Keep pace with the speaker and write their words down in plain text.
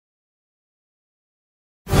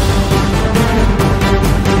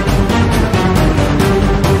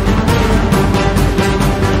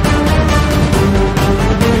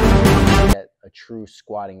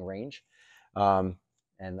squatting range.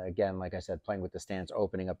 And again, like I said, playing with the stance,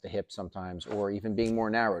 opening up the hips sometimes, or even being more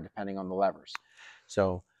narrow depending on the levers.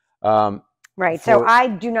 So right. So I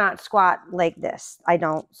do not squat like this. I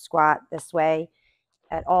don't squat this way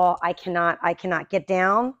at all. I cannot get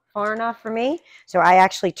down far enough for me. So I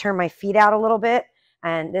actually turn my feet out a little bit,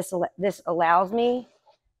 and this allows me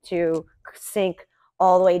to sink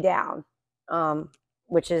all the way down,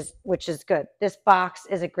 which is good. This box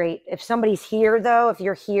is a great, if somebody's here though, if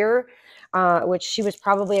you're here, which she was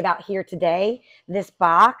probably about here today, this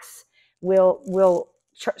box will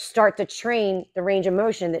start to train the range of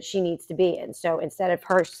motion that she needs to be in. So instead of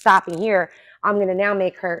her stopping here, I'm going to now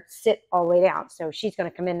make her sit all the way down. So she's going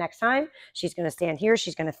to come in next time. She's going to stand here.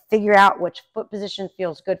 She's going to figure out which foot position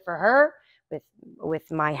feels good for her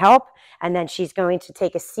with my help. And then she's going to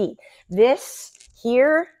take a seat. This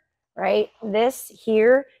here, right? This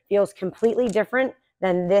here feels completely different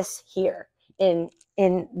than this here in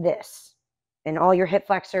this, and all your hip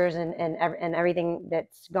flexors and everything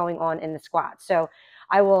that's going on in the squat. So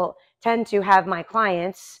I will tend to have my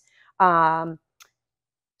clients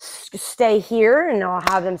stay here, and I'll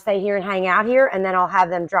have them stay here and hang out here, and then I'll have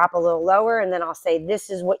them drop a little lower, and then I'll say, this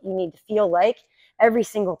is what you need to feel like every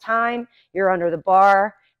single time you're under the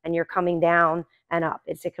bar and you're coming down and up.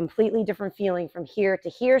 It's a completely different feeling from here to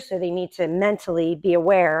here, so they need to mentally be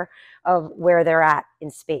aware of where they're at in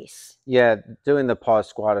space. Yeah, doing the pause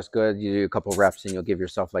squat is good. You do a couple reps and you'll give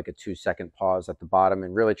yourself like a 2-second pause at the bottom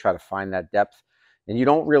and really try to find that depth. And you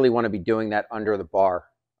don't really want to be doing that under the bar.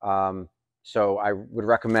 So I would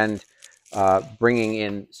recommend bringing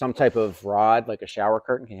in some type of rod, like a shower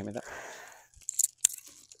curtain. Can you hand me that?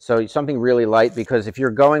 So something really light, because if you're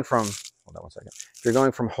going from, hold on one second, if you're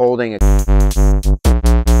going from holding a